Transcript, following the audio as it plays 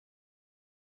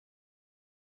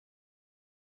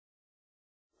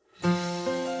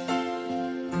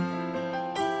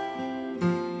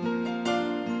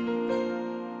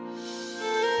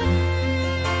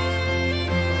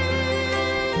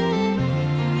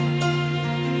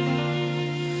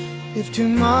If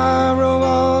tomorrow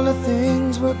all the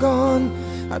things were gone,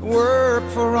 I'd work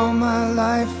for all my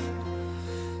life,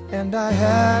 and I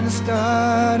had to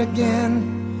start again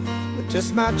with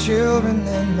just my children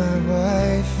and my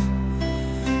wife.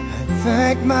 I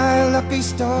thank my lucky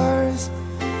stars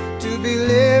to be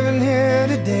living here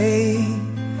today,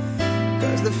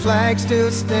 'cause the flag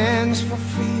still stands for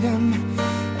freedom,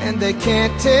 and they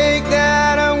can't take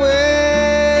that away.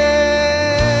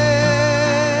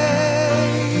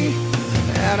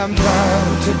 And I'm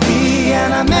proud to be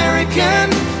an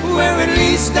American, where at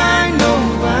least I know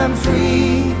I'm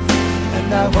free. And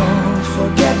I won't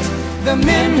forget the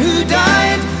men who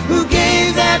died, who gave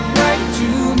that right to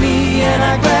me. And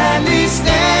I gladly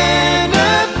stand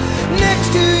up next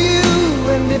to you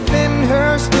and defend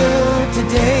her still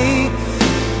today,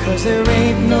 'cause there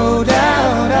ain't no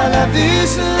doubt I love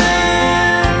this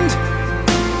land.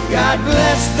 God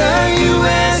bless the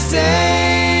USA.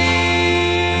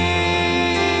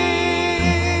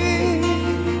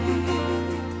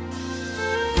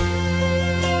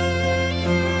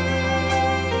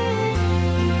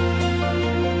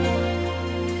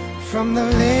 From the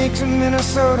lakes of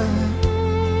Minnesota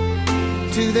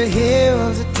to the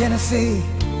hills of Tennessee,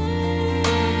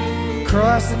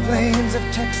 across the plains of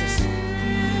Texas,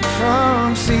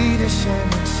 from sea to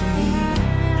shining sea,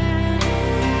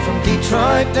 from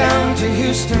Detroit down to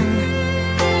Houston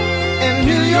and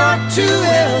New York to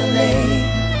LA,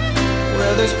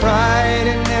 well, there's pride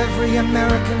in every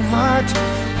American heart,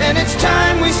 and it's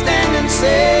time we stand and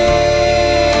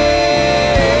say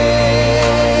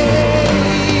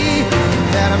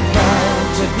that I'm proud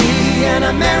to be an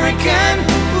American,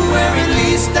 where at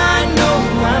least I know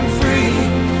I'm free.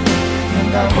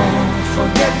 And I won't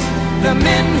forget the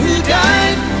men who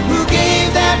died, who gave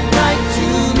that right to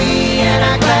me. And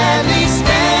I gladly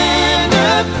stand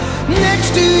up next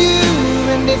to you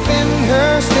and defend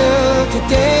her still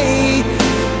today,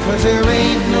 'cause there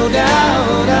ain't no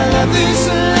doubt I love this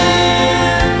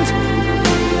land.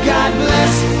 God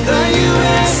bless the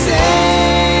USA.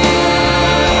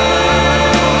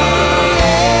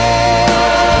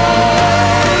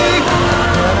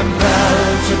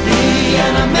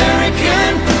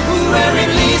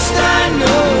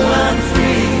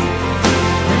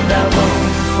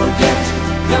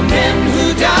 The men who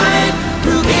died,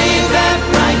 who gave that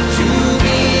right to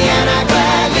me. And I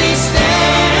gladly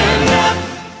stand up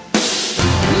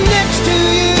next to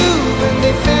you and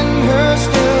defend her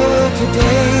still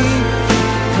today,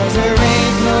 'cause there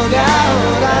ain't no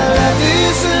doubt I love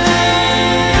this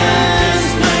land.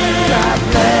 God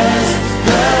bless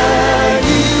the USA.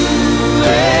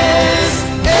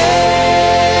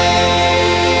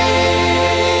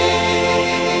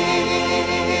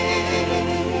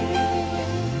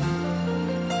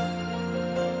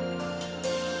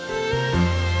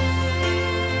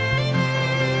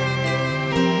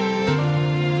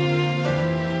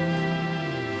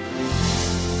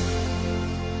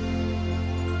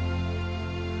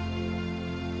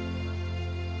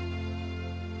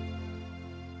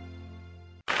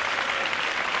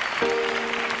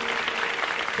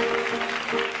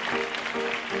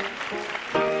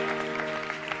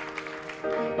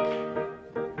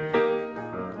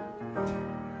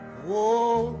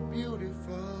 Oh,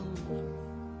 beautiful,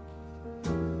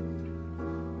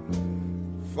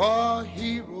 for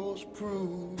heroes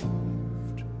proved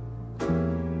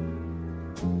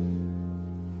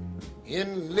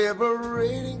in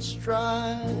liberating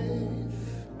strife,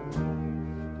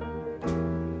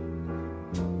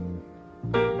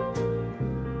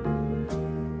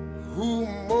 who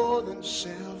more than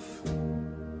self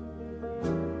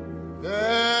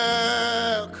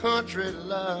their country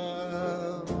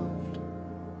loved,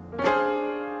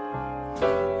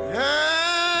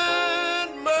 and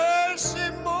mercy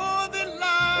more than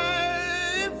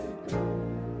life.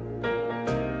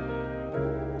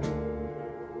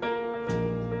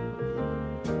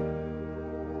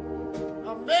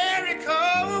 America,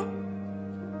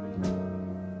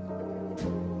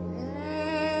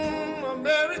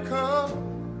 America,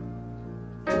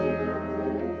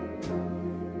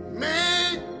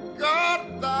 may God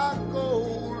thy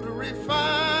gold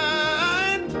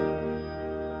refine,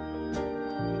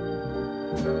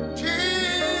 till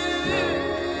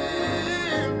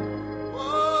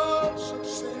all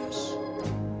success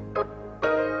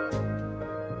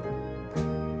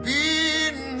be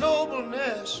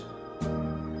nobleness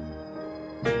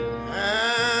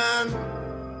and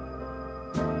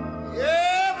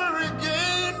every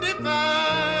gain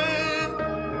divine.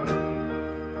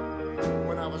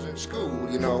 When I was in school,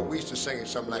 you know, we used to sing it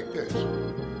something like this.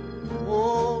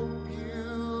 Oh,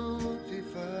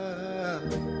 beautiful,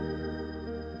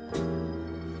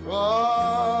 for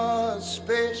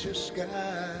spacious skies,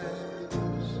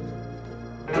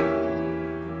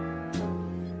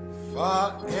 far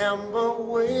amber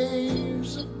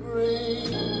waves of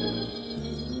grain,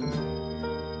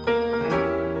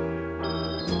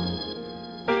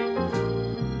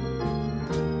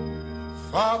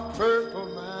 far purple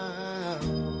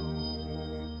mountain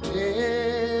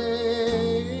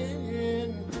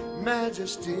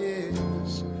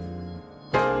majesties,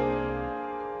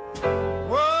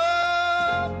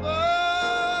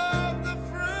 above the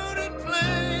fruited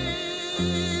plain.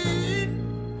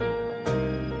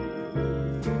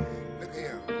 Look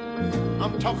here,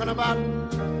 I'm talking about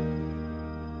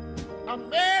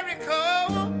America,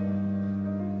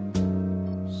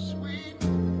 sweet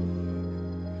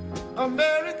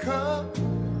America.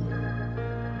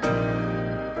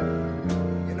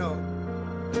 You know,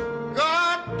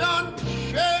 God done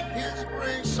shed his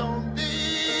grace on thee.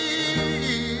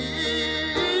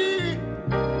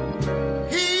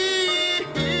 He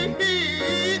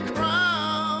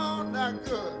crowned thy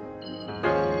good,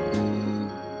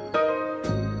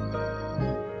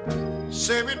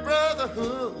 saving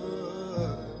brotherhood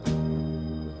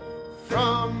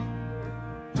from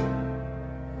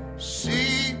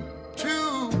sea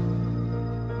to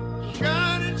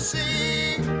shining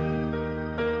sea.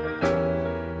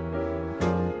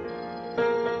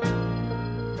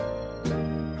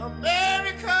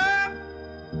 America,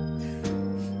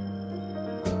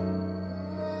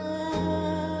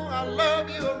 I love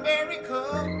you, America,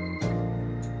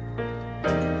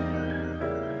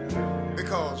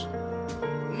 because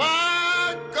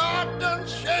my God done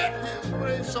shed his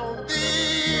grace on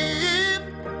thee,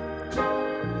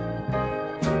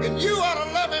 and you ought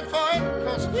to love him for it,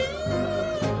 because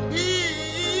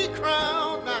he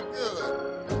crowned my good.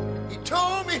 He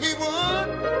told me he would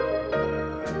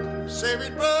save his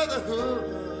brotherhood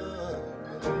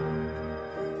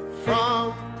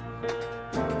from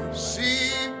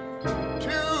sea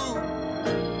to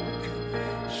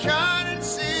shining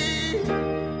sea.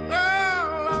 Oh,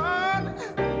 Lord.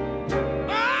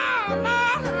 Oh,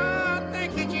 Lord.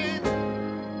 Thank you, Jesus.